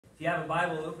If you have a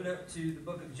Bible, open up to the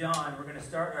book of John. We're going to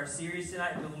start our series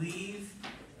tonight, Believe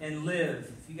and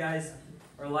Live. If you guys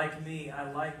are like me,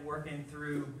 I like working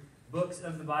through books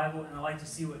of the Bible, and I like to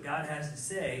see what God has to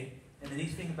say. And the neat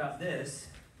thing about this,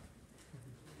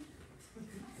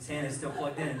 his hand is still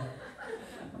plugged in. I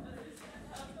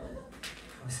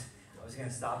was going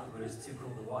to stop it, but it was too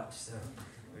cool to watch, so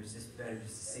it was just better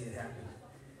just to see it happen.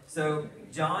 So,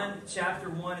 John chapter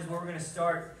 1 is where we're going to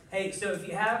start. Hey, so if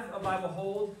you have a Bible,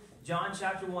 hold John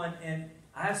chapter 1, and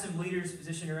I have some leaders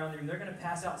positioned around the room. They're going to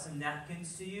pass out some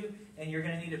napkins to you, and you're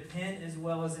going to need a pen as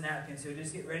well as a napkin. So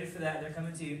just get ready for that. They're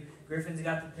coming to you. Griffin's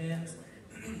got the pens.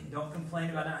 Don't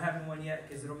complain about not having one yet,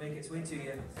 because it'll make its way to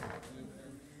you.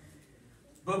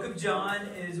 Book of John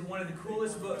is one of the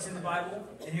coolest books in the Bible,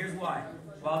 and here's why.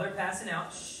 While they're passing out,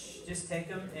 just take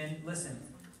them and listen.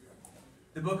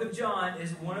 The book of John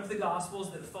is one of the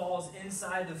Gospels that falls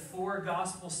inside the four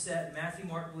Gospel set, Matthew,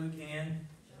 Mark, Luke, and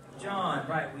John.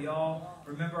 Right, we all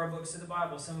remember our books of the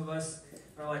Bible. Some of us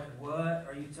are like, what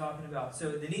are you talking about?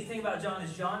 So the neat thing about John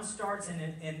is John starts in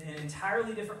an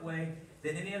entirely different way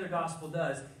than any other Gospel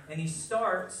does. And he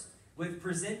starts with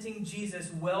presenting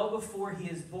Jesus well before he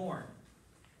is born.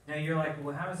 Now you're like,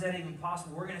 well, how is that even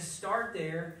possible? We're going to start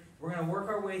there. We're going to work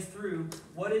our way through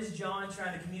what is John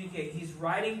trying to communicate. He's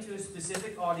writing to a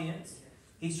specific audience.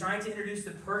 He's trying to introduce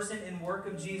the person and work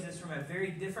of Jesus from a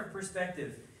very different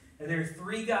perspective. And there are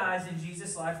three guys in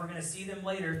Jesus' life. We're going to see them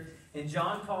later. And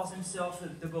John calls himself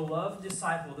the beloved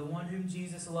disciple, the one whom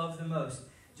Jesus loved the most.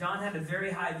 John had a very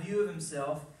high view of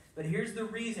himself. But here's the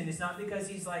reason. It's not because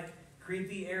he's like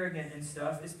creepy, arrogant and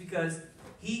stuff. It's because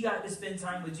he got to spend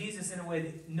time with Jesus in a way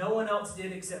that no one else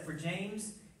did except for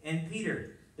James and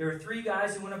Peter. There were three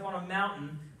guys who went up on a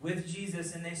mountain with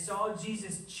Jesus, and they saw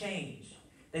Jesus change.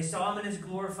 They saw him in his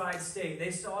glorified state. They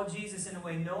saw Jesus in a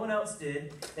way no one else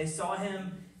did. They saw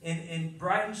him in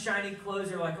bright and shiny clothes.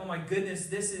 They're like, oh my goodness,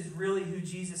 this is really who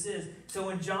Jesus is. So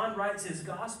when John writes his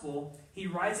gospel, he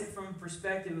writes it from a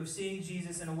perspective of seeing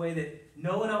Jesus in a way that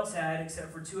no one else had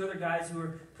except for two other guys who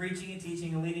were preaching and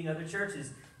teaching and leading other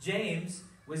churches. James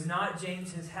was not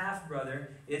James, his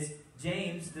half-brother. It's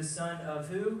James, the son of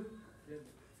who?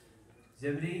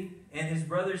 Zebedee. And his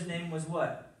brother's name was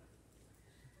what?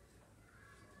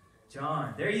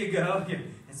 John. There you go.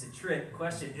 It's a trick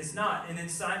question. It's not. And then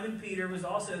Simon Peter was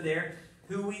also there,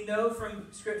 who we know from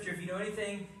Scripture. If you know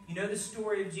anything, you know the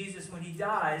story of Jesus. When he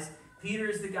dies, Peter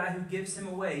is the guy who gives him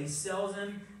away. He sells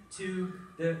him to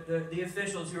the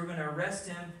officials who are going to arrest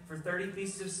him for 30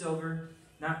 pieces of silver.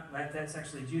 Not like that's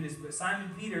actually Judas, but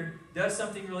Simon Peter does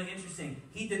something really interesting.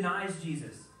 He denies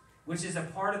Jesus, which is a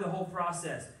part of the whole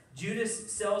process.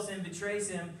 Judas sells him, betrays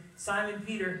him. Simon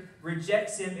Peter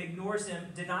rejects him, ignores him,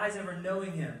 denies ever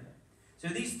knowing him. So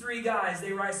these three guys,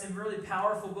 they write some really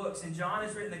powerful books. And John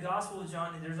has written the Gospel of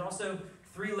John. And there's also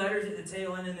 3 letters at the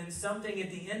tail end. And then something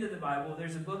at the end of the Bible.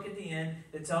 There's a book at the end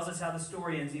that tells us how the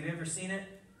story ends. Have you ever seen it?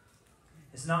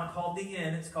 It's not called the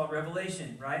end. It's called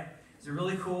Revelation, right? It's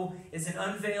really cool. It's an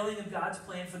unveiling of God's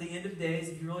plan for the end of days.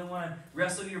 If you really want to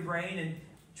wrestle your brain and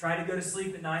try to go to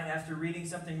sleep at night after reading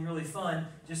something really fun,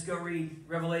 just go read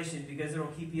Revelation, because it'll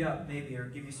keep you up maybe, or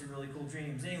give you some really cool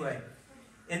dreams. Anyway,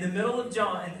 in the middle of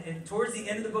John, and towards the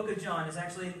end of the book of John, is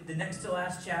actually the next to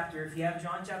last chapter. If you have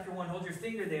John chapter 1, hold your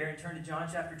finger there and turn to John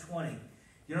chapter 20.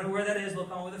 You don't know where that is,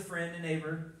 look on with a friend, a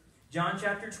neighbor. John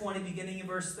chapter 20, beginning in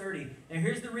verse 30. And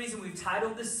here's the reason we've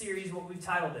titled this series what we've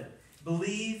titled it.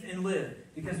 Believe and Live.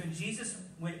 Because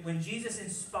when Jesus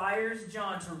inspires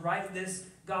John to write this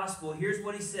gospel, here's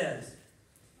what he says.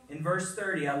 In verse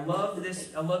 30, I love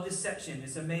this section.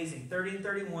 It's amazing. 30 and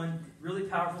 31, really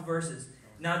powerful verses.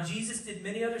 Now Jesus did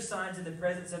many other signs in the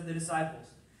presence of the disciples.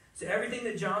 So everything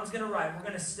that John's going to write, we're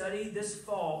going to study this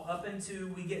fall up until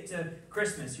we get to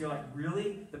Christmas. You're like,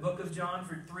 really? The book of John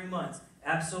for 3 months?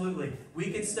 Absolutely.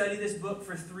 We could study this book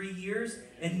for 3 years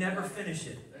and never finish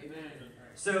it. Amen.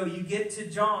 So you get to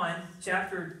John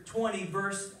chapter 20,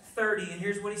 verse 30, and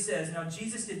here's what he says. Now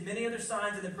Jesus did many other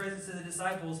signs in the presence of the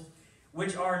disciples,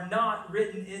 which are not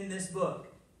written in this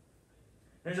book.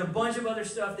 There's a bunch of other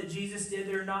stuff that Jesus did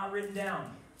that are not written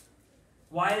down.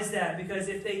 Why is that? Because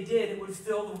if they did, it would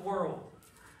fill the world.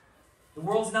 The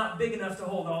world's not big enough to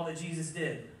hold all that Jesus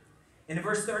did. And in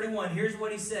verse 31, here's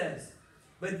what he says.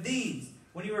 But these,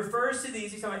 when he refers to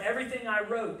these, he's talking about everything I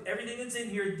wrote, everything that's in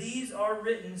here, these are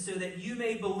written so that you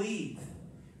may believe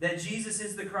that Jesus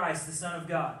is the Christ, the Son of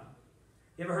God.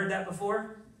 You ever heard that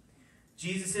before?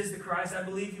 Jesus is the Christ. I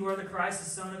believe you are the Christ, the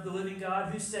Son of the living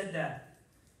God. Who said that?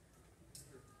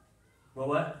 Well,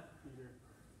 what?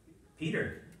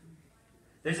 Peter.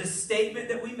 There's a statement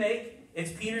that we make.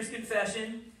 It's Peter's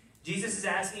confession. Jesus is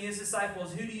asking his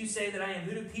disciples, who do you say that I am?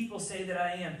 Who do people say that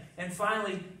I am? And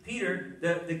finally, Peter,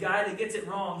 the guy that gets it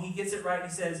wrong, he gets it right.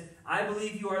 He says, I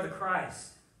believe you are the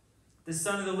Christ, the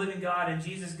Son of the living God. And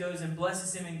Jesus goes and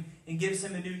blesses him and gives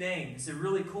him a new name. It's a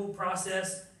really cool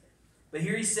process. But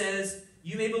here he says,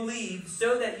 you may believe,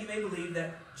 so that you may believe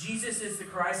that Jesus is the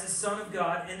Christ, the Son of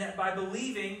God, and that by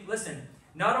believing, listen,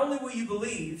 not only will you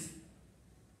believe,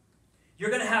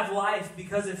 you're going to have life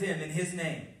because of him in his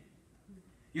name.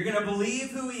 You're going to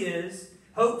believe who he is,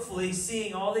 hopefully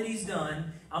seeing all that he's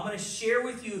done. I'm going to share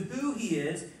with you who he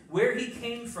is, where he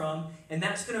came from, and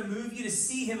that's going to move you to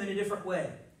see him in a different way.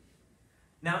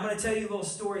 Now, I'm going to tell you a little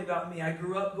story about me. I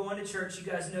grew up going to church. You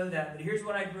guys know that. But here's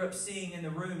what I grew up seeing in the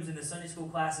rooms in the Sunday school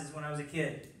classes when I was a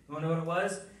kid. You want to know what it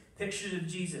was? Pictures of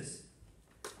Jesus.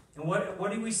 And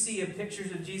what do we see of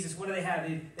pictures of Jesus? What do they have?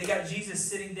 They got Jesus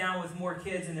sitting down with more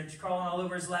kids, and they're crawling all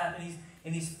over his lap,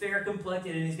 and he's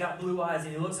fair-complected, and he's got blue eyes,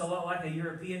 and he looks a lot like a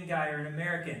European guy or an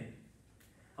American.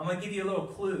 I'm going to give you a little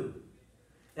clue.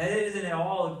 That isn't at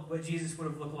all what Jesus would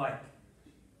have looked like.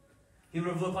 He would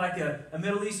have looked like a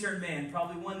Middle Eastern man,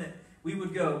 probably one that we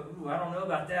would go, ooh, I don't know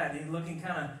about that. He's looking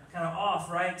kind of off,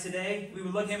 right? Today, we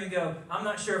would look at him and go, I'm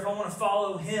not sure if I want to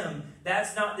follow him.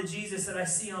 That's not the Jesus that I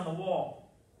see on the wall.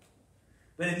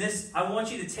 But in this, I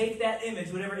want you to take that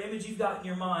image, whatever image you've got in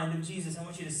your mind of Jesus, I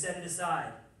want you to set it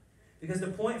aside. Because the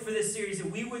point for this series is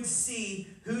that we would see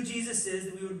who Jesus is,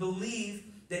 that we would believe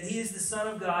that he is the Son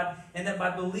of God, and that by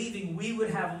believing we would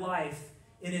have life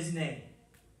in his name.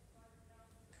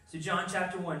 So John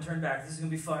chapter 1, turn back. This is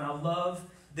going to be fun. I love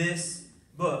this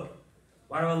book.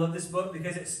 Why do I love this book?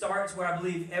 Because it starts where I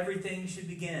believe everything should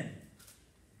begin.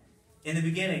 In the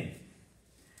beginning.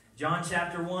 John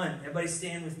chapter 1. Everybody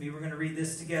stand with me. We're going to read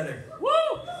this together. Woo!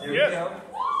 There we go.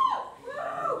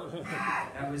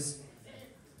 That was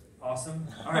awesome.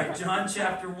 All right, John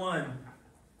chapter 1.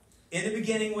 In the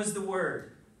beginning was the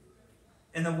Word.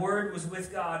 And the Word was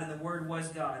with God, and the Word was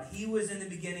God. He was in the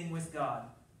beginning with God.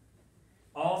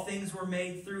 All things were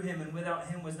made through him, and without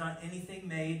him was not anything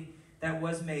made that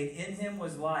was made. In him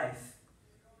was life,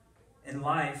 and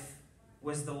life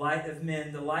was the light of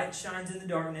men. The light shines in the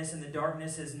darkness, and the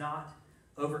darkness has not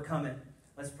overcome it.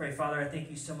 Let's pray. Father, I thank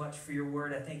you so much for your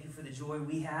word. I thank you for the joy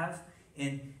we have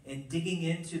in digging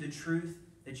into the truth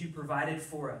that you provided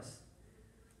for us.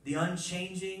 The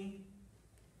unchanging,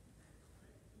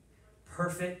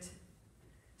 perfect,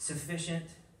 sufficient,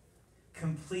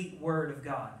 complete word of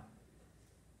God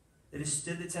that has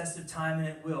stood the test of time, and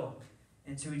it will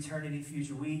into eternity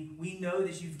future. We know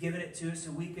that you've given it to us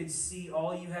so we could see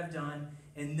all you have done.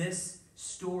 And this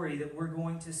story that we're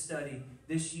going to study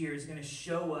this year is going to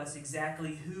show us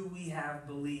exactly who we have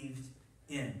believed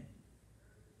in.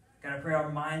 God, I pray our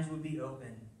minds would be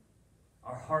open.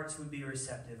 Our hearts would be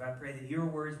receptive. I pray that your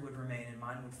words would remain and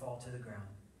mine would fall to the ground.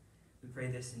 We pray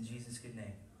this in Jesus' good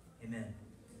name. Amen.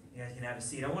 You guys can have a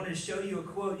seat. I wanted to show you a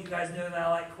quote. You guys know that I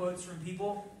like quotes from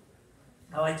people.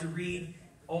 I like to read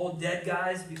old dead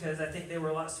guys because I think they were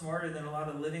a lot smarter than a lot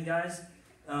of living guys.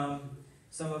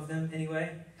 Some of them,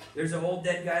 anyway. There's an old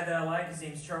dead guy that I like. His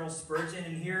name's Charles Spurgeon,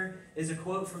 and here is a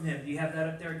quote from him. Do you have that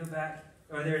up there? Go back.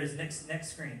 Oh, there it is.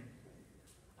 Next screen.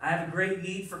 I have a great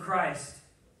need for Christ,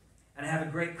 and I have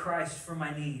a great Christ for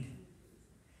my need.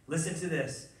 Listen to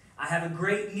this. I have a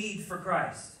great need for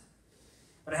Christ,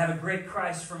 but I have a great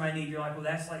Christ for my need. You're like, well,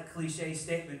 that's like a cliche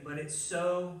statement, but it's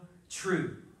so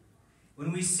true.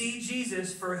 When we see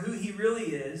Jesus for who he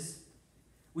really is,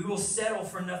 we will settle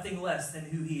for nothing less than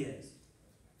who he is.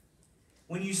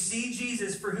 When you see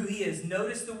Jesus for who he is,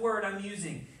 notice the word I'm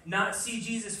using, not see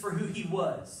Jesus for who he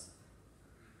was.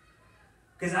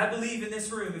 Because I believe in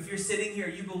this room, if you're sitting here,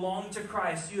 you belong to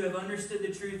Christ. You have understood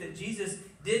the truth that Jesus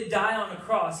did die on a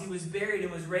cross. He was buried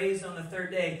and was raised on the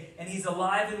third day. And he's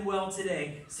alive and well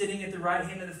today, sitting at the right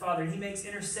hand of the Father. And he makes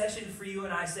intercession for you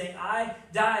and I, saying, I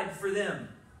died for them.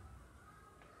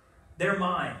 They're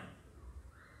mine.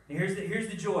 And here's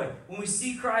the joy. When we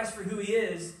see Christ for who he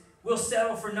is, we'll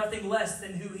settle for nothing less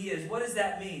than who he is. What does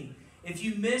that mean? If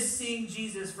you miss seeing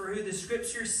Jesus for who the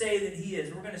scriptures say that he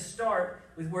is, we're going to start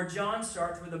with where John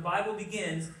starts, where the Bible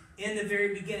begins, in the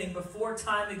very beginning, before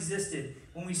time existed.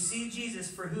 When we see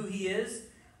Jesus for who he is,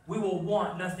 we will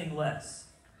want nothing less.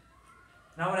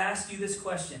 And I would ask you this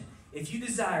question. If you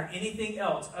desire anything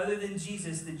else other than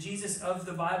Jesus, the Jesus of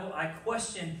the Bible, I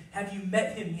question, have you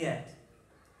met him yet?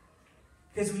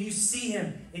 Because when you see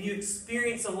him and you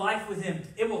experience a life with him,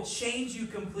 it will change you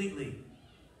completely.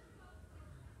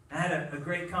 I had a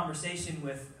great conversation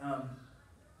with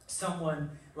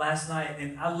someone last night,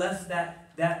 and I left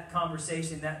that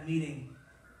conversation, that meeting.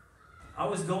 I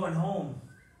was going home.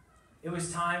 It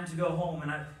was time to go home,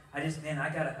 and I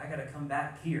gotta come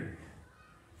back here.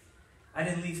 I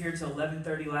didn't leave here till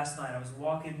 11:30 last night. I was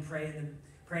walking,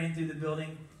 praying through the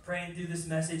building, praying through this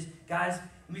message. Guys,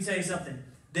 let me tell you something.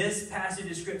 This passage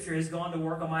of Scripture has gone to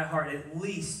work on my heart at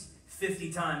least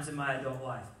 50 times in my adult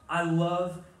life. I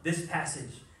love this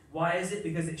passage. Why is it?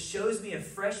 Because it shows me a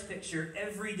fresh picture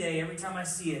every day, every time I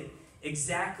see it,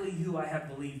 exactly who I have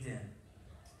believed in.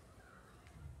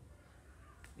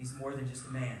 He's more than just a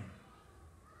man.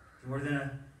 He's more than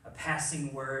a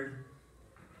passing word.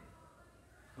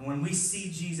 And when we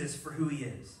see Jesus for who he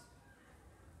is,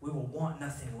 we will want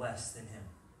nothing less than him.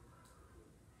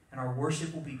 And our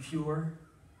worship will be pure.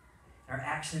 Our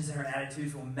actions and our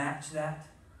attitudes will match that.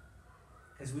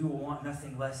 Because we will want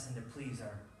nothing less than to please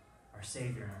our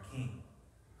Savior and our King.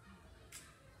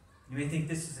 You may think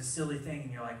this is a silly thing,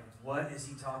 and you're like, what is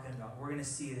he talking about? We're going to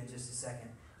see it in just a second.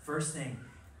 First thing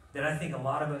that I think a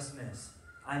lot of us miss.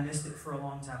 I missed it for a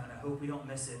long time, and I hope we don't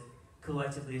miss it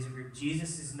collectively as a group.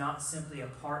 Jesus is not simply a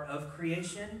part of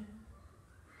creation.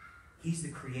 He's the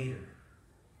creator.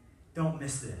 Don't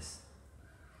miss this.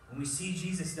 When we see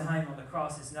Jesus dying on the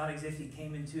cross, it's not as if he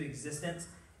came into existence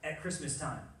at Christmas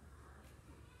time.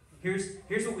 Here's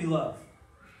what we love.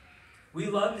 We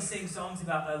love to sing songs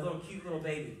about a cute little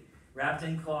baby wrapped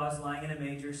in cloths, lying in a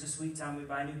manger. It's a sweet time. We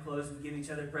buy new clothes. We give each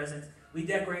other presents. We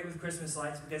decorate with Christmas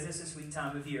lights because it's a sweet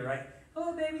time of year, right?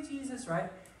 Oh, baby Jesus,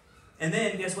 right? And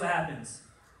then guess what happens?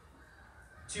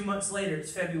 2 months later,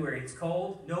 it's February. It's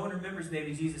cold. No one remembers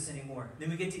baby Jesus anymore. Then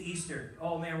we get to Easter.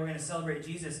 Oh, man, we're going to celebrate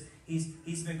Jesus.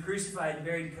 He's been crucified and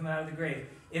buried to come out of the grave.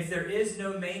 If there is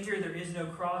no manger, there is no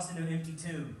cross and no empty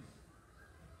tomb.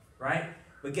 Right?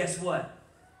 But guess what?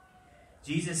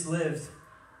 Jesus lived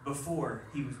before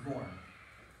he was born.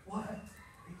 What are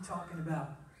you talking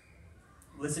about?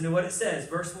 Listen to what it says.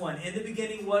 Verse 1. In the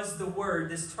beginning was the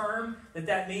Word. This term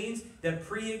that means, the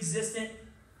pre-existent,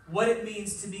 what it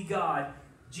means to be God.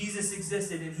 Jesus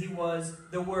existed and he was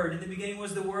the Word. In the beginning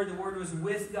was the Word. The Word was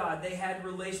with God. They had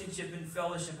relationship and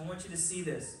fellowship. I want you to see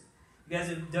this. You guys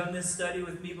have done this study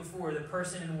with me before. The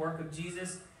person and work of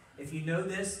Jesus. If you know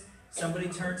this, somebody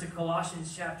turn to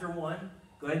Colossians chapter 1.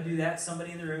 Go ahead and do that.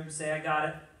 Somebody in the room say, I got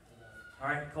it. All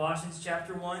right, Colossians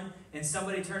chapter 1. And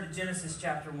somebody turn to Genesis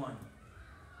chapter 1.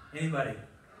 Anybody?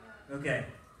 Okay.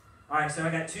 All right, so I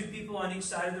got two people on each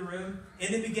side of the room.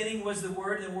 In the beginning was the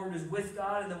Word, and the Word was with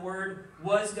God, and the Word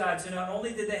was God. So not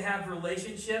only did they have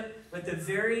relationship, but the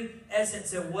very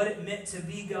essence of what it meant to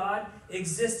be God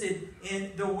existed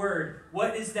in the Word.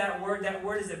 What is that Word? That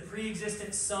Word is a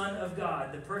pre-existent Son of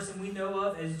God, the person we know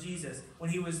of as Jesus. When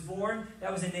he was born,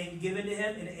 that was a name given to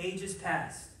him in ages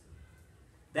past.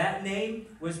 That name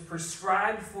was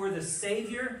prescribed for the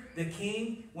Savior, the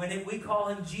King. When we call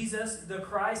him Jesus the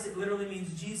Christ, it literally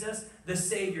means Jesus the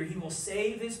Savior. He will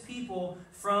save his people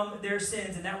from their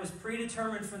sins. And that was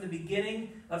predetermined from the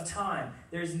beginning of time.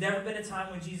 There's never been a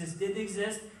time when Jesus didn't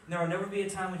exist, and there will never be a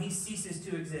time when he ceases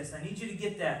to exist. I need you to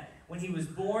get that. When he was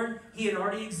born, he had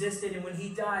already existed, and when he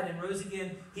died and rose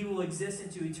again, he will exist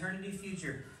into eternity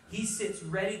future. He sits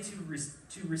ready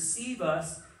to receive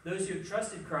us, those who have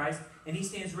trusted Christ, and he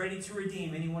stands ready to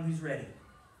redeem anyone who's ready.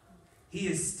 He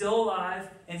is still alive,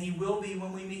 and he will be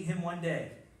when we meet him one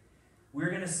day. We're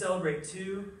going to celebrate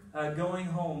two going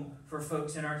home for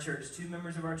folks in our church. 2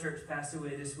 members of our church passed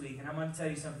away this week, and I'm going to tell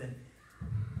you something.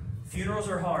 Funerals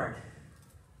are hard,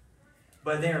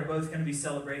 but they are both going to be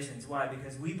celebrations. Why?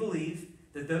 Because we believe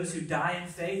that those who die in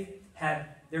faith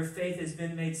their faith has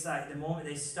been made sight. The moment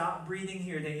they stop breathing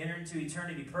here, they enter into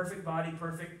eternity. Perfect body,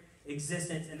 perfect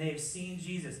existence, and they have seen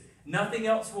Jesus. Nothing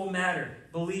else will matter.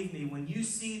 Believe me, when you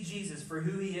see Jesus for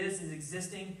who he is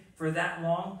existing for that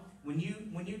long, when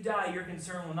you die, your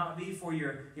concern will not be for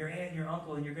your aunt, your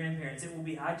uncle, and your grandparents. It will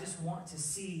be, I just want to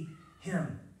see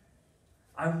him.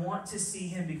 I want to see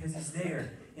him because he's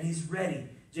there and he's ready.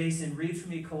 Jason, read for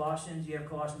me Colossians. You have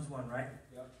Colossians 1, right?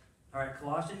 Yep. All right,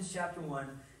 Colossians chapter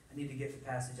 1. I need to get the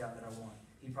passage out that I want.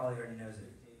 He probably already knows it.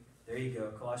 There you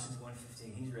go, Colossians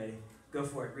 1:15. He's ready. Go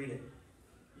for it. Read it.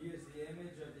 He is the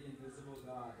image of the invisible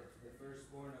God, the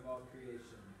firstborn of all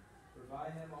creation. For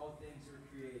by him all things were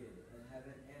created, in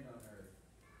heaven and on earth,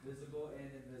 visible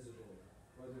and invisible,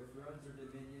 whether thrones or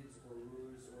dominions or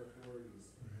rulers or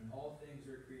authorities. All things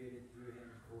were created through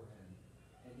him and for him.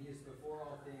 And he is before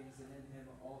all things, and in him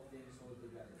all things hold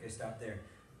together. Okay, stop there.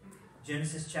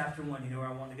 Genesis chapter 1. You know where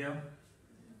I want to go?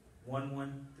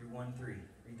 1:1 through 1:3.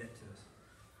 Read that to us.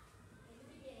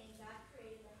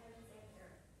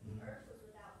 Earth was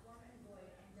without form and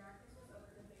void, and darkness was over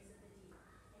the face of the deep.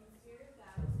 And the Spirit of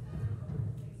God was hovering over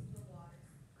the face of the waters.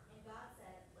 And God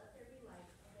said, let there be light,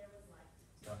 and there was light.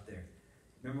 Stop there.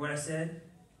 Remember what I said?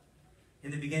 In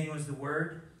the beginning was the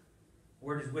Word. The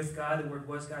Word is with God. The Word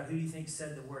was God. Who do you think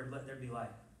said the word, let there be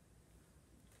light?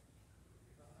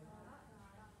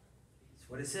 That's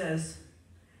what it says.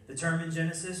 The term in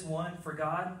Genesis 1 for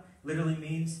God literally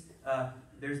means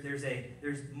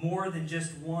there's more than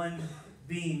just one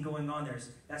being going on there.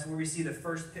 That's where we see the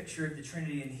first picture of the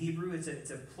Trinity in Hebrew. It's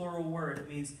a plural word. It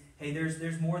means, hey,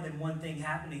 there's more than one thing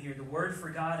happening here. The word for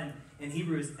God in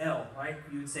Hebrew is El, right?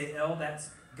 You would say El, that's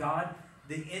God.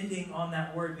 The ending on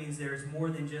that word means there's more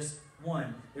than just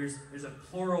one. There's a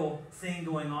plural thing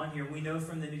going on here. We know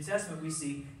from the New Testament we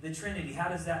see the Trinity. How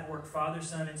does that work? Father,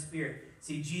 Son, and Spirit.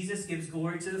 See, Jesus gives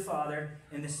glory to the Father,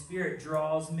 and the Spirit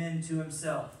draws men to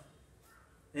himself.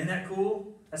 Isn't that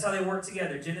cool? That's how they work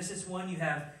together. Genesis 1, you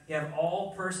have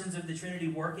all persons of the Trinity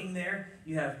working there.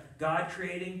 You have God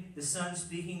creating, the Son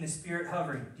speaking, the Spirit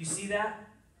hovering. Do you see that?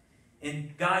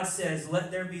 And God says,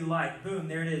 let there be light. Boom,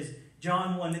 there it is.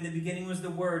 John 1, in the beginning was the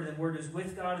Word, and the Word was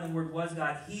with God, and the Word was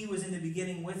God. He was in the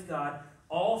beginning with God.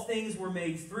 All things were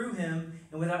made through him,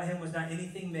 and without him was not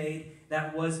anything made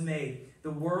that was made.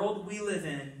 The world we live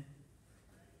in,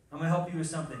 I'm going to help you with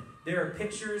something. There are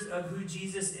pictures of who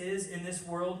Jesus is in this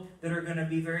world that are going to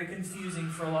be very confusing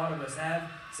for a lot of us. I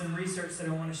have some research that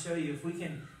I want to show you. If we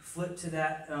can flip to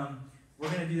that, we're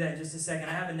going to do that in just a second.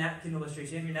 I have a napkin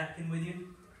illustration. You have your napkin with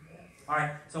you? All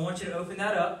right, so I want you to open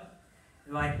that up,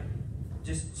 like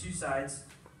just two sides.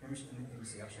 Let me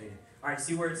see, I'll show you. All right,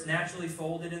 see where it's naturally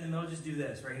folded in the middle? Just do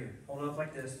this right here. Hold it up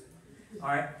like this. All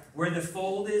right, where the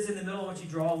fold is in the middle, I want you to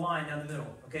draw a line down the middle,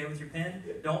 okay, with your pen.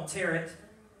 Don't tear it.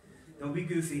 Don't be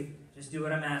goofy. Just do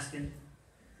what I'm asking.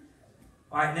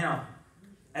 All right, now,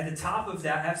 at the top of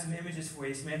that, I have some images for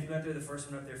you. Samantha, go and throw the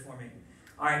first one up there for me.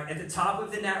 All right, at the top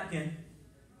of the napkin,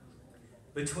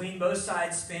 between both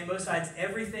sides, span both sides,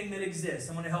 everything that exists.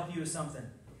 I'm going to help you with something.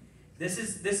 This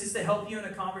is to help you in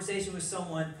a conversation with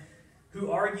someone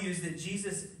who argues that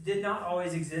Jesus did not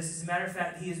always exist. As a matter of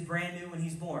fact, he is brand new when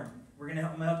he's born. I'm going to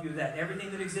help you with that. Everything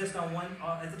that exists on one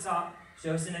at the top,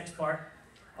 show us the next part.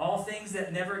 All things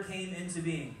that never came into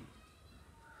being.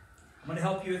 I'm going to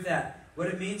help you with that. What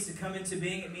it means to come into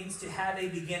being, it means to have a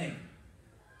beginning.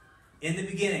 In the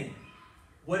beginning,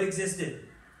 what existed?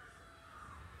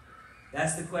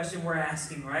 That's the question we're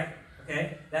asking, right?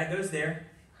 Okay, that goes there.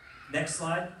 Next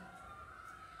slide.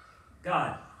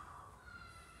 God.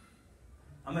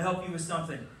 I'm going to help you with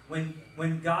something.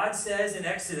 When God says in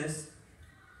Exodus,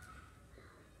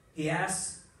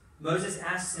 Moses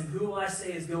asks him, who will I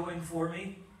say is going for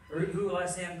me? Or who will I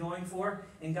say I'm going for?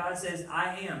 And God says,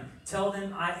 I am. Tell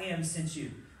them I am sent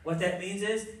you. What that means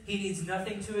is, he needs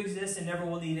nothing to exist and never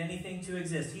will need anything to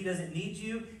exist. He doesn't need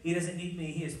you. He doesn't need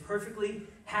me. He is perfectly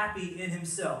happy in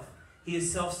himself. He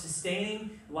is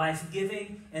self-sustaining,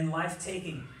 life-giving, and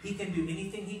life-taking. He can do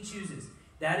anything he chooses.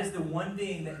 That is the one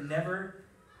being that never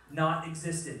not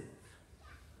existed.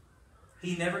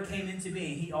 He never came into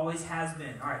being. He always has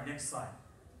been. All right, next slide.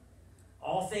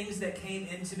 All things that came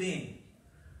into being.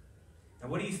 Now,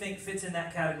 what do you think fits in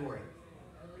that category?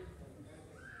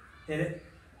 Hit it.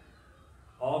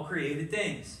 All created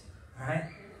things. All right.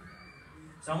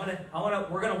 So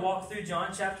we're gonna walk through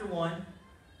John chapter 1,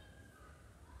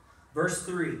 verse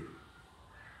 3.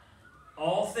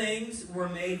 All things were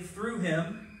made through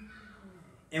him,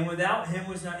 and without him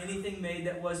was not anything made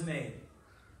that was made.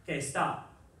 Okay,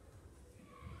 stop.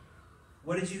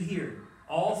 What did you hear?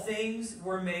 All things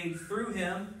were made through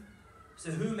him. So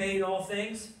who made all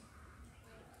things?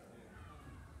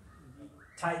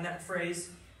 Tighten that phrase.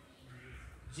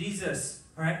 Jesus,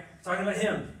 right? Talking about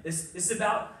him. This is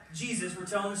about Jesus. We're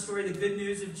telling the story, the good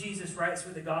news of Jesus, right? It's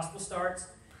where the gospel starts.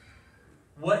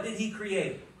 What did he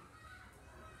create?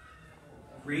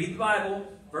 Read the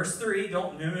Bible. Verse 3.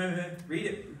 Read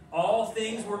it. All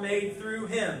things were made through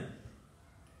him.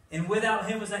 And without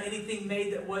him was not anything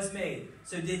made that was made.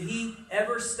 So did he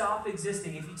ever stop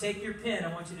existing? If you take your pen,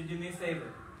 I want you to do me a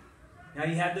favor. Now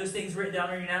you have those things written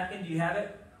down on your napkin. Do you have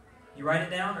it? You write it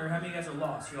down? Or how many of you guys are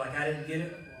lost? You're like, I didn't get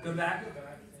it. Go back.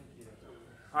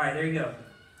 All right, there you go.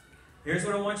 Here's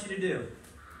what I want you to do.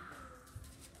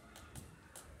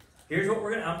 Here's what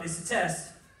we're going to... it's a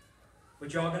test,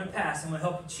 but you're all going to pass. I'm going to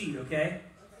help you cheat, okay?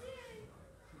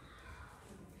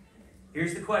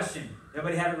 Here's the question.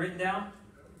 Everybody have it written down?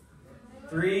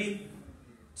 3,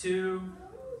 2...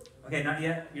 Okay, not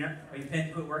yet? You're not... Are your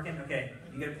pen quit working? Okay,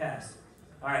 you get a pass.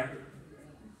 All right.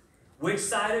 Which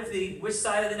side of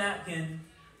the napkin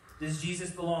does Jesus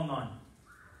belong on?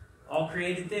 All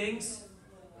created things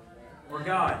or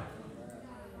God?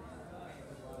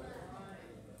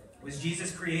 Was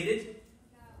Jesus created?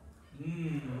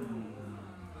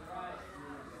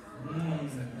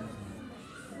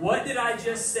 What did I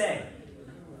just say?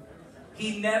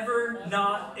 He never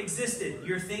not existed.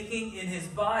 You're thinking in his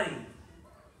body.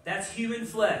 That's human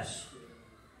flesh.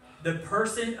 The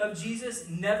person of Jesus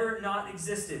never not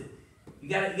existed. You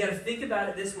got to think about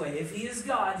it this way. If he is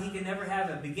God, he can never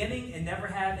have a beginning and never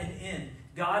have an end.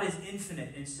 God is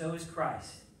infinite, and so is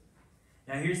Christ.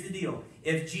 Now here's the deal.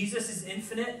 If Jesus is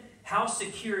infinite, how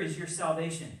secure is your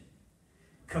salvation?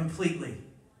 Completely.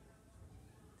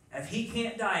 If he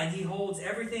can't die and he holds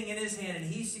everything in his hand and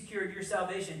he's secured your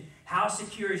salvation, how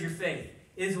secure is your faith?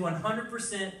 It is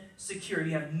 100% secure.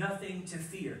 You have nothing to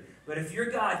fear. But if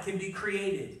your God can be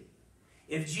created,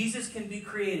 if Jesus can be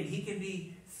created, he can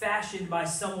be fashioned by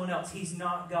someone else. He's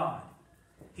not God.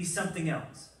 He's something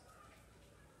else.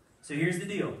 So here's the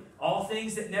deal. All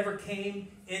things that never came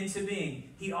into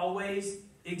being, he always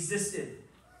existed.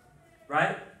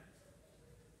 Right?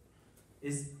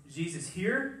 Is Jesus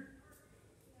here?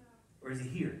 Or is he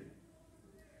here?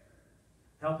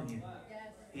 Helping you.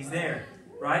 He's there.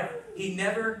 Right? He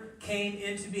never came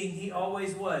into being. He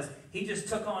always was. He just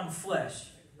took on flesh.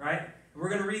 Right? We're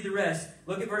going to read the rest.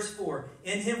 Look at verse 4.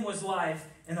 In him was life,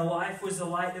 and the life was the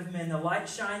light of men. The light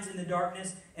shines in the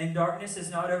darkness, and darkness has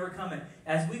not overcome it.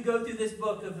 As we go through this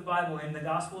book of the Bible and the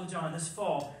Gospel of John this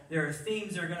fall, there are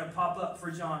themes that are going to pop up for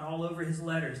John all over his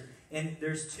letters. And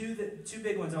there's two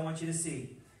big ones I want you to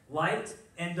see. Light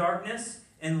and darkness,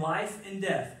 and life and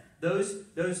death. Those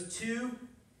two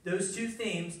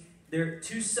themes, they're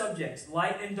two subjects.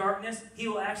 Light and darkness. He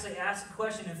will actually ask a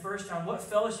question in 1 John. What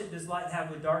fellowship does light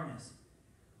have with darkness?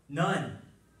 None.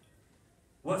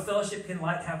 What fellowship can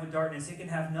light have with darkness? It can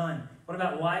have none. What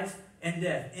about life and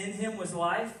death? In him was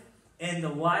life, and the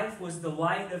life was the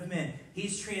light of men.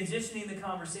 He's transitioning the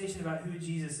conversation about who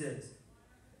Jesus is.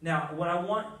 Now, what I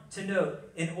want to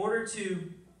note, in order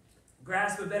to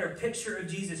grasp a better picture of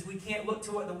Jesus, we can't look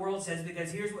to what the world says,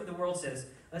 because here's what the world says.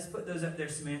 Let's put those up there,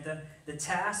 Samantha. The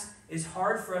task is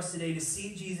hard for us today to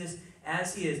see Jesus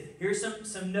as he is. Here's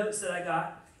some notes that I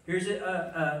got. Here's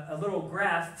a little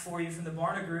graph for you from the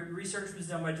Barna Group. Research was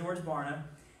done by George Barna.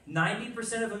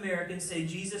 90% of Americans say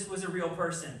Jesus was a real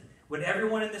person. Would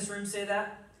everyone in this room say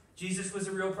that? Jesus was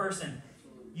a real person.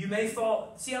 You may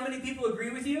fall. See how many people agree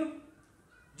with you?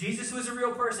 Jesus was a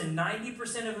real person.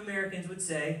 90% of Americans would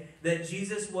say that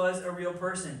Jesus was a real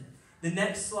person. The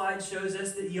next slide shows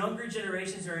us that younger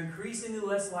generations are increasingly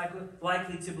less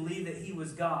likely to believe that he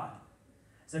was God.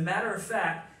 As a matter of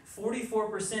fact,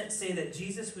 44% say that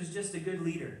Jesus was just a good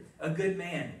leader, a good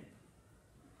man.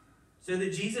 So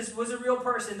that Jesus was a real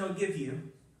person, they'll give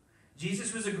you.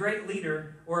 Jesus was a great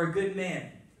leader or a good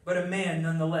man, but a man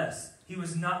nonetheless. He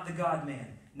was not the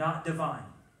God-man, not divine.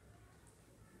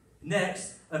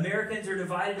 Next, Americans are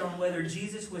divided on whether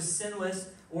Jesus was sinless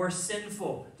or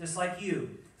sinful, just like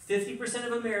you. 50%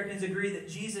 of Americans agree that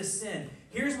Jesus sinned.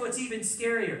 Here's what's even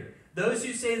scarier. Those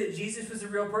who say that Jesus was a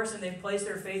real person, they've placed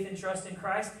their faith and trust in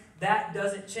Christ, that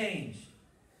doesn't change.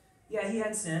 Yeah, he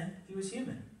had sin. He was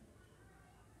human.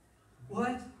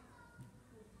 What?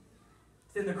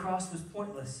 Then the cross was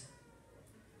pointless.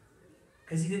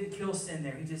 Because he didn't kill sin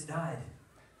there. He just died.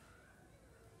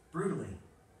 Brutally.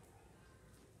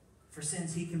 For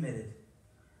sins he committed.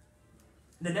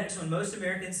 The next one, most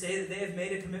Americans say that they have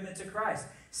made a commitment to Christ.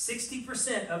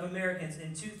 60% of Americans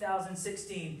in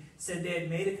 2016 said they had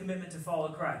made a commitment to follow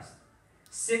Christ.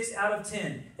 6 out of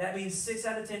 10. That means 6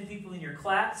 out of 10 people in your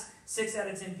class, 6 out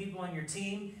of 10 people on your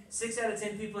team, 6 out of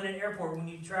 10 people in an airport when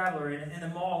you travel, or in a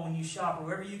mall when you shop, or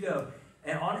wherever you go.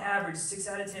 And on average, 6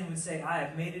 out of 10 would say, I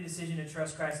have made a decision to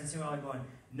trust Christ. And some are going,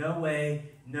 no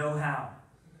way, no how.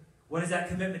 What does that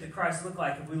commitment to Christ look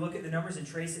like? If we look at the numbers and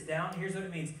trace it down, here's what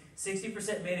it means.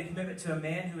 60% made a commitment to a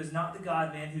man who is not the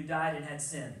God-man, who died and had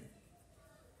sin.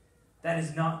 That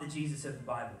is not the Jesus of the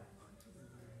Bible.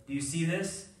 Do you see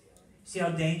this? See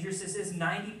how dangerous this is?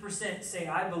 90% say,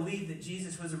 I believe that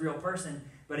Jesus was a real person,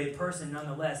 but a person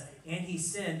nonetheless. And he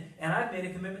sinned, and I've made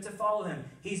a commitment to follow him.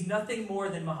 He's nothing more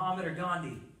than Muhammad or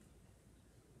Gandhi.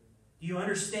 Do you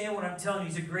understand what I'm telling you?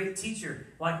 He's a great teacher,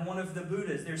 like one of the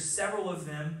Buddhas. There's several of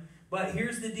them. But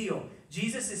here's the deal.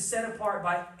 Jesus is set apart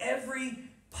by every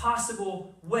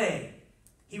possible way.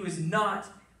 He was not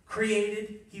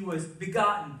created. He was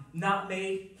begotten, not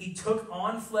made. He took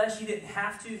on flesh. He didn't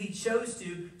have to. He chose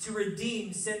to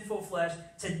redeem sinful flesh,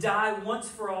 to die once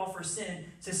for all for sin,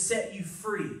 to set you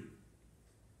free.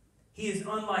 He is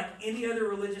unlike any other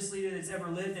religious leader that's ever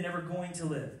lived and ever going to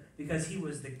live, because he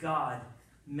was the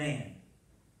God-man.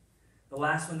 The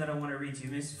last one that I want to read to you,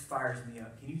 this fires me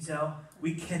up. Can you tell?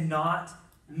 We cannot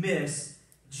miss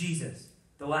Jesus.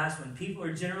 The last one. People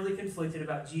are generally conflicted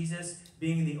about Jesus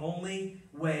being the only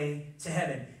way to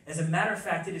heaven. As a matter of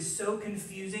fact, it is so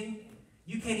confusing,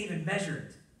 you can't even measure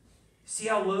it. See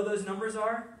how low those numbers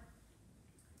are?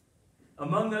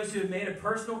 Among those who have made a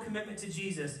personal commitment to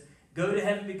Jesus, go to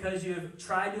heaven because you have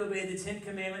tried to obey the 10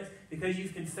 Commandments, because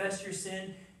you've confessed your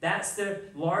sin. That's the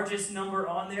largest number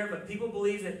on there. But people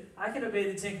believe that I can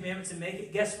obey the 10 Commandments and make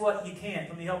it. Guess what? You can't.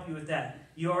 Let me help you with that.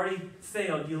 You already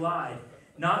failed. You lied.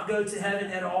 Not go to heaven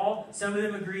at all. Some of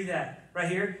them agree that. Right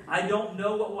here, I don't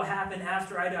know what will happen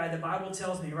after I die. The Bible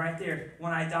tells me right there,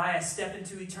 when I die, I step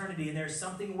into eternity, and there's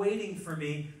something waiting for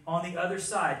me on the other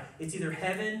side. It's either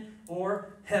heaven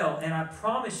or hell, and I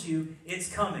promise you,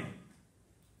 it's coming.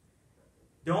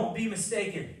 Don't be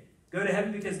mistaken. Go to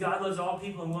heaven because God loves all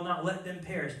people and will not let them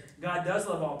perish. God does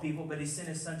love all people, but he sent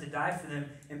his son to die for them,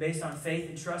 and based on faith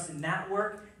and trust in that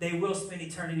work, they will spend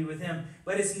eternity with him.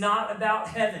 But it's not about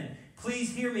heaven.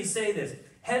 Please hear me say this.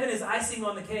 Heaven is icing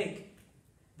on the cake.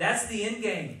 That's the end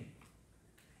game.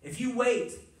 If you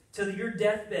wait till your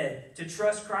deathbed to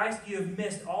trust Christ, you have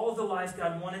missed all of the life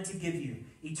God wanted to give you.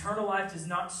 Eternal life does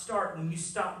not start when you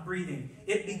stop breathing.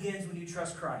 It begins when you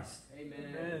trust Christ.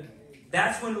 Amen.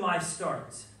 That's when life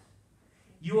starts.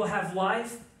 You will have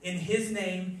life in his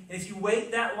name, and if you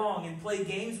wait that long and play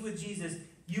games with Jesus,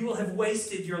 you will have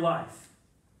wasted your life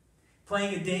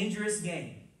playing a dangerous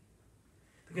game,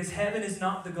 because heaven is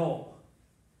not the goal.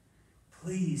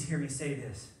 Please hear me say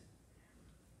this.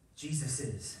 Jesus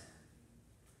is.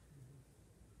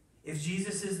 If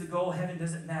Jesus is the goal, heaven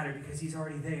doesn't matter because he's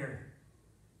already there.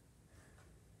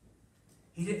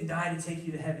 He didn't die to take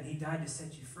you to heaven. He died to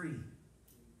set you free.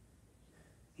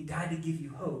 He died to give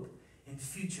you hope and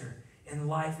future and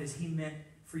life as he meant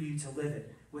for you to live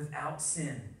it, without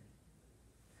sin,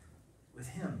 with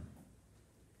him.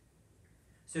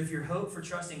 So if your hope for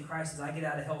trusting Christ is I get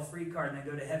out of hell free card and I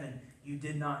go to heaven, you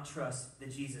did not trust the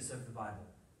Jesus of the Bible.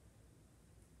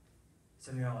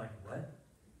 Some of you are like, what?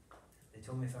 They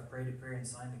told me if I prayed a prayer and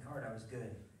signed the card, I was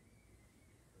good.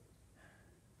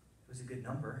 It was a good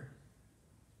number.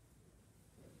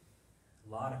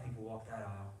 A lot of people walk that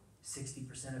aisle.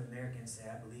 60% of Americans say,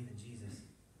 I believe in Jesus.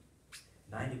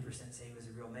 90% say he was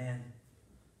a real man.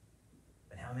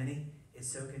 But how many?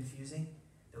 It's so confusing.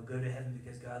 They'll go to heaven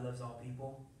because God loves all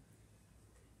people.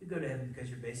 You go to heaven because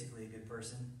you're basically a good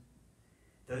person.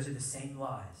 Those are the same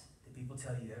lies that people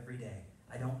tell you every day.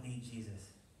 I don't need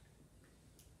Jesus.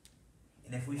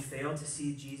 And if we fail to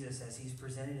see Jesus as he's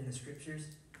presented in the scriptures,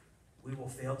 we will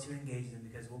fail to engage them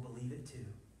because we'll believe it too.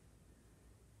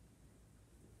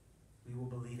 We will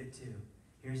believe it too.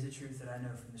 Here's the truth that I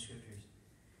know from the scriptures.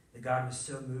 That God was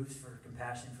so moved for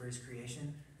compassion for his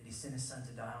creation that he sent his son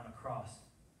to die on a cross,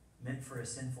 meant for a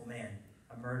sinful man,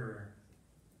 a murderer.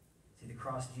 See, the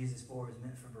cross Jesus bore was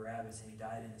meant for Barabbas, and he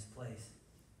died in his place.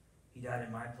 He died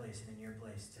in my place and in your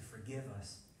place to forgive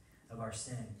us of our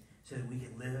sin so that we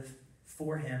could live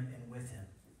for him and with him.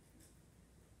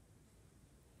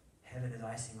 Heaven is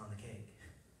icing on the cake.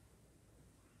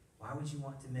 Why would you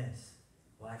want to miss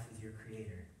life with your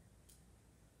Creator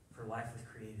for life with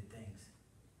created things?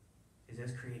 Because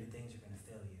those created things are going to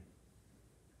fail you.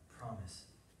 I promise.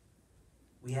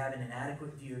 We have an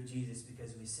inadequate view of Jesus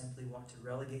because we simply want to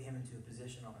relegate him into a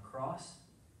position on a cross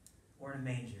or in a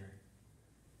manger,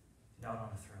 not on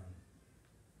a throne.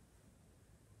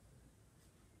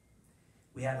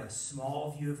 We have a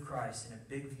small view of Christ and a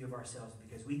big view of ourselves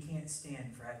because we can't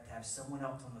stand for to have someone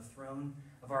else on the throne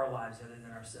of our lives other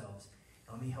than ourselves.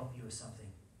 And let me help you with something.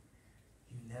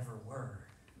 You never were.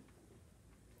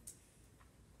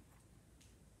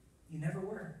 You never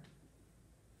were.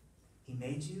 He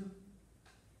made you.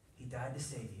 He died to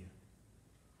save you.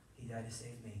 He died to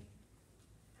save me.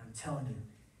 I'm telling you,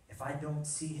 if I don't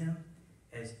see him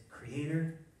as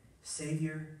Creator,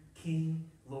 Savior, King,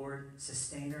 Lord,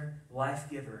 Sustainer, Life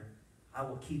Giver, I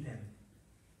will keep him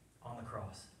on the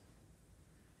cross,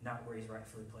 not where he's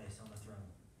rightfully placed on the throne.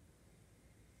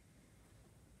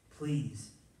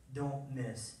 Please don't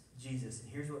miss Jesus. And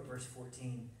here's what verse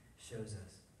 14 shows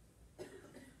us.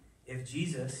 If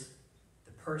Jesus,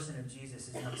 the person of Jesus,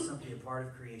 is not simply a part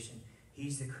of creation,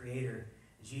 he's the Creator.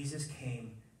 Jesus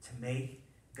came to make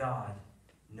God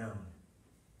known.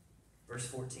 Verse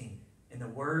 14, and the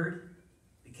Word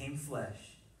became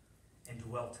flesh and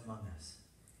dwelt among us.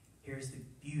 Here's the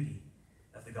beauty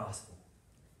of the gospel.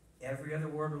 Every other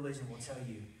world religion will tell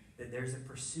you that there's a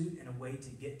pursuit and a way to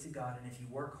get to God, and if you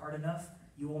work hard enough,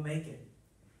 you will make it.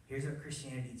 Here's what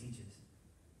Christianity teaches.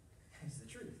 It's the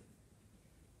truth.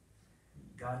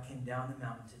 God came down the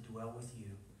mountain to dwell with you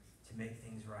to make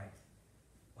things right.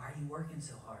 Why are you working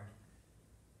so hard?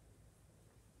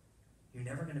 You're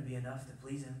never going to be enough to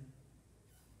please him.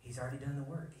 He's already done the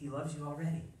work. He loves you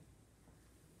already.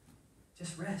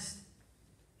 Just rest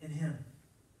in him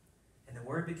And the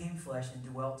Word became flesh and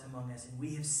dwelt among us, and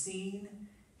we have seen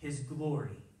his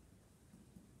glory.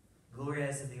 Glory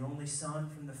as of the only Son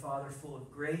from the Father, full of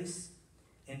grace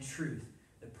and truth.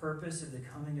 The purpose of the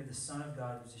coming of the Son of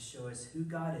God was to show us who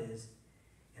God is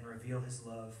and reveal his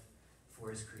love for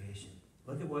his creation.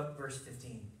 Look at what verse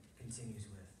 15 continues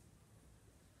with.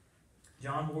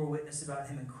 John bore witness about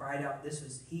him and cried out, "This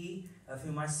was he of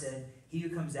whom I said, 'He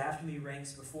who comes after me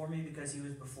ranks before me because he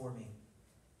was before me.'"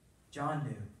 John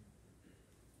knew.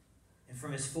 And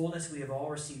from his fullness we have all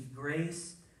received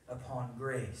grace upon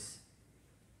grace.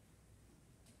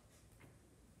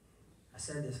 I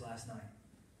said this last night,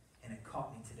 and it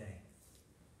caught me today.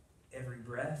 Every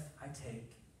breath I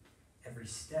take, every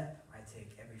step I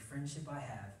take, every friendship I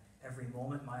have, every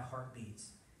moment my heart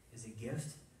beats is a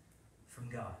gift from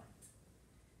God.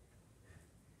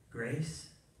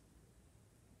 Grace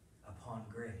upon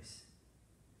grace.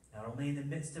 Not only in the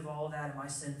midst of all of that am I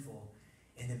sinful,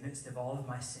 in the midst of all of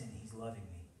my sin, he's loving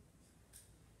me.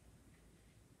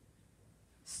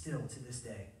 Still to this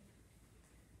day.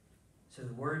 So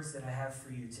the words that I have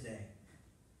for you today,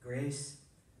 grace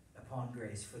upon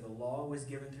grace. For the law was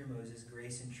given through Moses,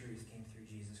 grace and truth came through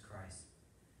Jesus Christ.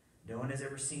 No one has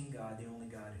ever seen God, the only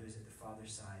God who is at the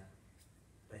Father's side,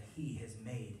 but he has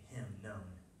made him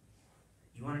known.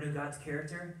 You want to know God's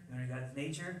character? You want to know God's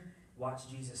nature? Watch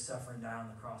Jesus suffer and die on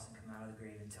the cross and come out of the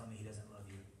grave and tell me he doesn't love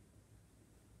you.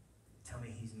 Tell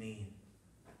me he's mean.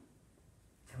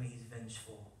 Tell me he's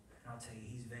vengeful. And I'll tell you,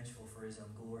 he's vengeful for his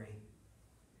own glory.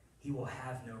 He will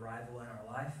have no rival in our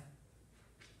life.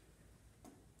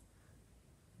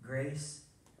 Grace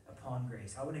upon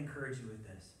grace. I would encourage you with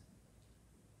this.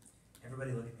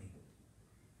 Everybody look at me.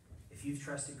 If you've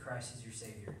trusted Christ as your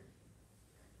Savior,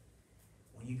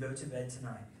 when you go to bed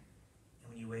tonight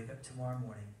and when you wake up tomorrow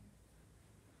morning,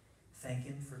 thank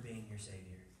him for being your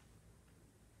Savior.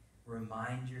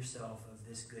 Remind yourself of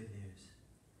this good news,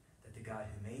 that the God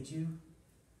who made you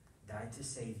died to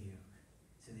save you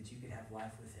so that you could have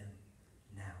life with him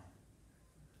now.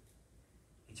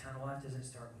 Eternal life doesn't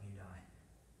start when you die.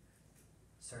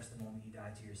 It starts the moment you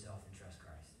die to yourself and trust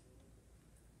Christ.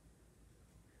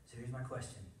 So here's my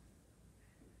question.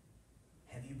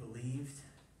 Have you believed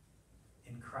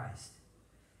in Christ?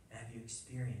 And have you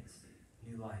experienced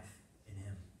new life in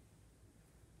him?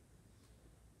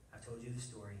 I've told you the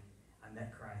story. I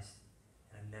met Christ,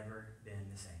 and I've never been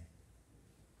the same.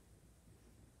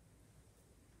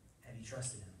 Have you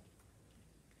trusted him?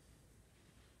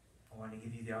 I want to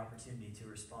give you the opportunity to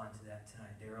respond to that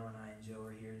tonight. Daryl and I and Joe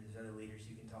are here. There's other leaders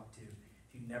you can talk to.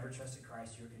 If you've never trusted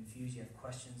Christ, you're confused, you have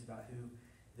questions about who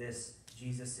this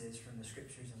Jesus is from the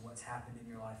scriptures and what's happened in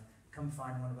your life, come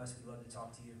find one of us. We'd love to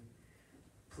talk to you.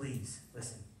 Please,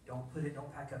 listen. Don't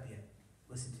pack up yet.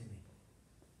 Listen to me.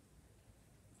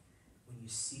 When you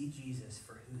see Jesus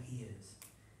for who he is,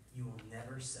 you will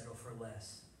never settle for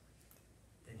less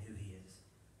than who he is.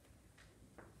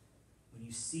 When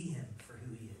you see him for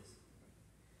who he is,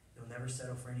 you'll never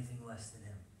settle for anything less than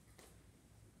him.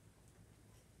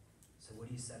 So what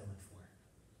are you settling for?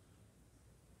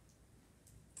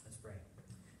 Let's pray.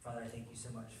 Father, I thank you so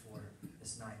much for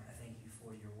this night. I thank you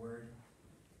for your word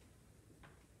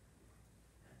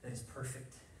that is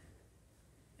perfect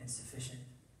and sufficient,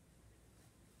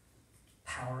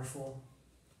 powerful,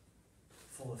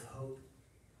 full of hope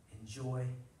and joy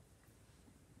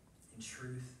and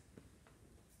truth.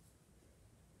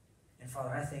 And Father,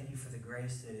 I thank you for the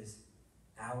grace that is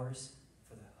ours,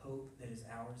 for the hope that is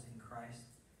ours in Christ.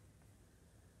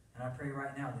 And I pray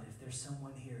right now that if there's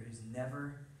someone here who's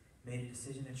never made a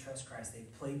decision to trust Christ, they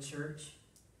played church,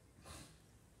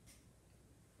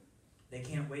 they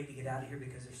can't wait to get out of here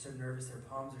because they're so nervous, their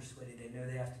palms are sweaty, they know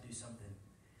they have to do something.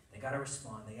 They got to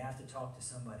respond. They have to talk to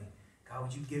somebody. God,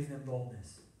 would you give them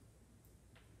boldness?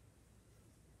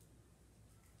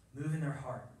 Move in their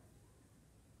heart.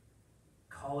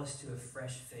 Call us to a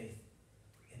fresh faith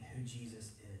in who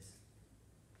Jesus is,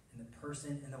 in the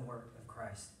person and the work of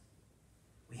Christ.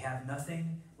 We have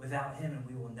nothing without him, and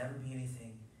we will never be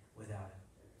anything without him.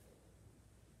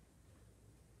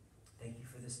 Thank you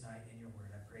for this night and your word.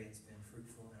 I pray it's been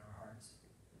fruitful in our hearts.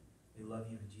 We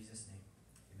love you in Jesus' name.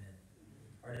 Amen.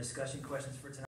 Our discussion questions for tonight.